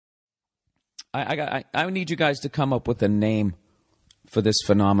I need you guys to come up with a name for this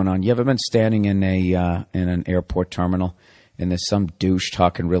phenomenon. You ever been standing in an airport terminal and there's some douche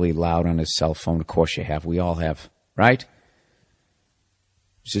talking really loud on his cell phone? Of course you have. We all have, right?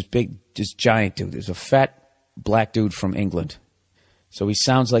 It's this big, this giant dude. There's a fat black dude from England. So he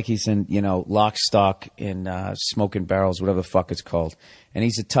sounds like he's in, Lock, Stock, and Smoking Barrels, whatever the fuck it's called. And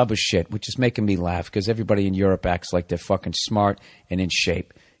he's a tub of shit, which is making me laugh because everybody in Europe acts like they're fucking smart and in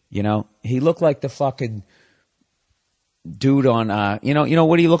shape. He looked like the fucking dude on,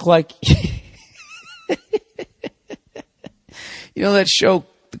 what do you look like? That show,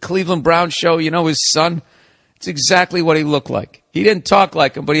 the Cleveland Browns show, his son? It's exactly what he looked like. He didn't talk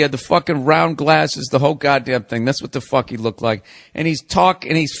like him, but he had the fucking round glasses, the whole goddamn thing. That's what the fuck he looked like. And he's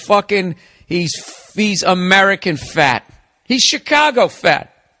he's American fat. He's Chicago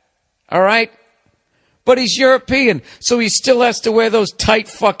fat. All right? But he's European, so he still has to wear those tight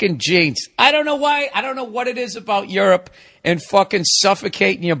fucking jeans. I don't know why. I don't know what it is about Europe and fucking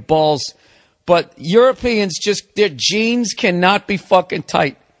suffocating your balls. But Europeans their jeans cannot be fucking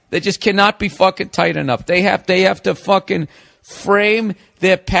tight. They just cannot be fucking tight enough. They have to fucking frame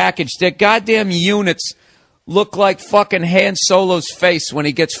their package. Their goddamn units look like fucking Han Solo's face when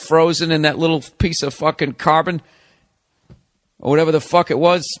he gets frozen in that little piece of fucking carbon or whatever the fuck it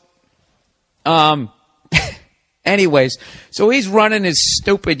was. Anyways, so he's running his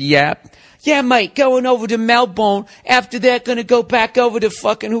stupid yap. Yeah, mate, going over to Melbourne. After that, gonna go back over to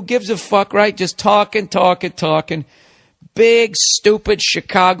fucking who gives a fuck, right? Just talking. Big, stupid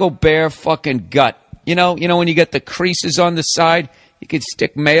Chicago Bear fucking gut. You know when you get the creases on the side, you could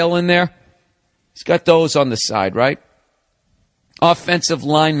stick mail in there? He's got those on the side, right? Offensive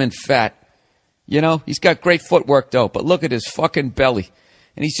lineman fat. He's got great footwork, though, but look at his fucking belly.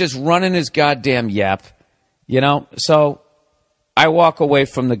 And he's just running his goddamn yap. So I walk away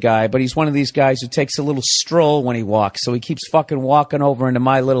from the guy, but he's one of these guys who takes a little stroll when he walks, so he keeps fucking walking over into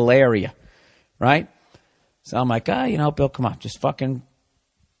my little area, right? So I'm like, Bill, come on, just fucking,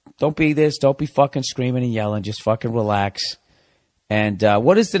 don't be fucking screaming and yelling, just fucking relax. And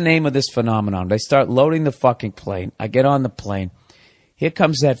what is the name of this phenomenon? They start loading the fucking plane. I get on the plane. Here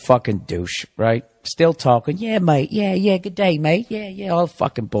comes that fucking douche, right? Still talking. Yeah, mate. Yeah. Good day, mate. Yeah. All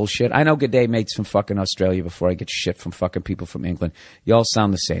fucking bullshit. I know good day, mate's from fucking Australia before I get shit from fucking people from England. You all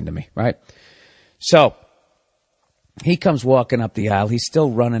sound the same to me, right? So he comes walking up the aisle. He's still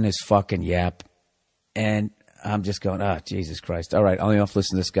running his fucking yap. And I'm just going, Jesus Christ. All right, I'll only have to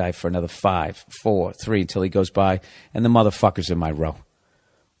listen to this guy for another 5, 4, 3 until he goes by. And the motherfucker's in my row.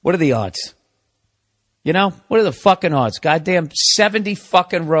 What are the odds? What are the fucking odds? Goddamn 70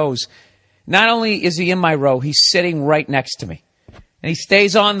 fucking rows. Not only is he in my row, he's sitting right next to me. And he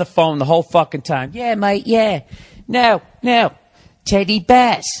stays on the phone the whole fucking time. Yeah, mate, yeah. No. Teddy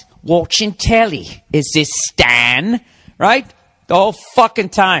Bears, watching telly. Is this Stan? Right? The whole fucking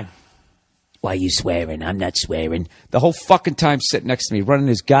time. Why are you swearing? I'm not swearing. The whole fucking time sitting next to me, running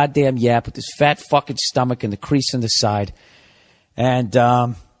his goddamn yap with his fat fucking stomach and the crease in the side. And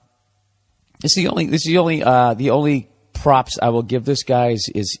the only props I will give this guy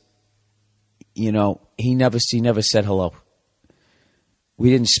is he never said hello.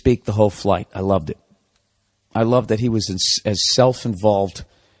 We didn't speak the whole flight. I loved it. I love that he was as self-involved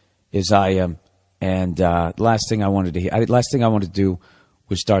as I am. And last thing I wanted to do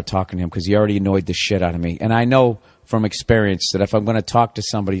was start talking to him because he already annoyed the shit out of me. And I know from experience that if I'm going to talk to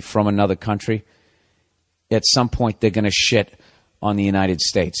somebody from another country, at some point they're going to shit on the United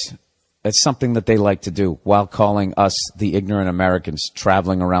States. That's something that they like to do while calling us the ignorant Americans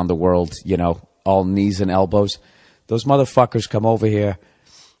traveling around the world, all knees and elbows. Those motherfuckers come over here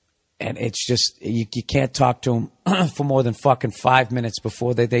and it's just, you can't talk to them for more than fucking 5 minutes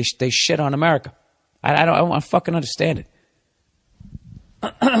before they shit on America. I don't fucking understand it.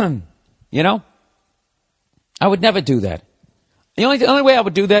 I would never do that. The only way I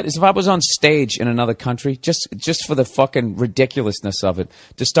would do that is if I was on stage in another country, just for the fucking ridiculousness of it,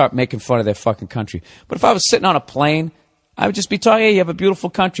 to start making fun of their fucking country. But if I was sitting on a plane, I would just be talking, hey, you have a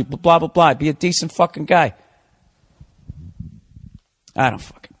beautiful country, blah, blah, blah. Be a decent fucking guy. I don't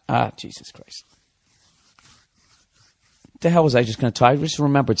fucking, Jesus Christ. What the hell was I just going to talk? I just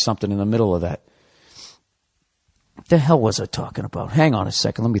remembered something in the middle of that. What the hell was I talking about? Hang on a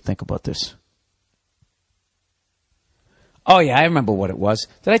second. Let me think about this. Oh, yeah, I remember what it was.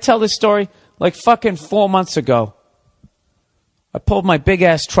 Did I tell this story? Like fucking 4 months ago, I pulled my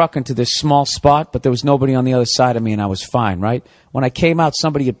big-ass truck into this small spot, but there was nobody on the other side of me, and I was fine, right? When I came out,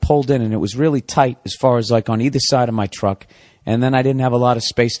 somebody had pulled in, and it was really tight as far as, like, on either side of my truck, and then I didn't have a lot of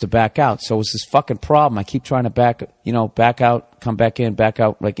space to back out, so it was this fucking problem. I keep trying to back out, come back in, back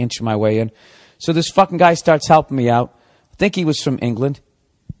out, like, inching my way in. So this fucking guy starts helping me out. I think he was from England.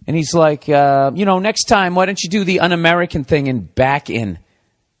 And he's like, next time, why don't you do the un-American thing and back in?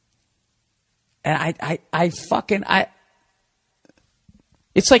 And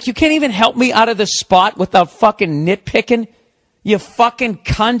it's like you can't even help me out of the spot without fucking nitpicking. You fucking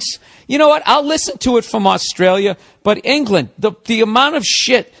cunts. You know what? I'll listen to it from Australia, but England, the amount of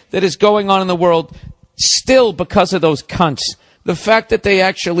shit that is going on in the world, still because of those cunts. The fact that they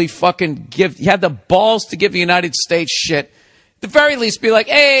actually fucking had the balls to give the United States shit. At the very least, be like,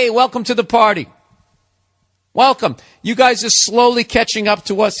 hey, welcome to the party. Welcome. You guys are slowly catching up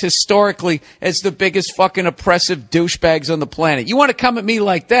to us historically as the biggest fucking oppressive douchebags on the planet. You want to come at me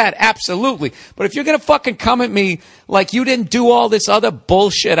like that? Absolutely. But if you're going to fucking come at me like you didn't do all this other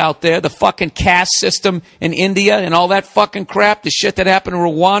bullshit out there, the fucking caste system in India and all that fucking crap, the shit that happened in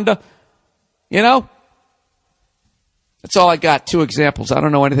Rwanda, you know? That's all I got. 2 examples. I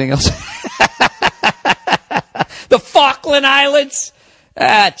don't know anything else. The Falkland Islands.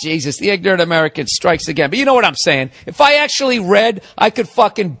 Jesus, the ignorant American strikes again. But you know what I'm saying? If I actually read, I could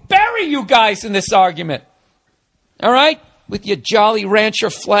fucking bury you guys in this argument. All right? With your Jolly Rancher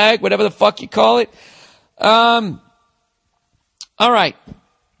flag, whatever the fuck you call it. All right.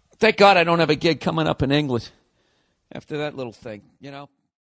 Thank God I don't have a gig coming up in England after that little thing, you know?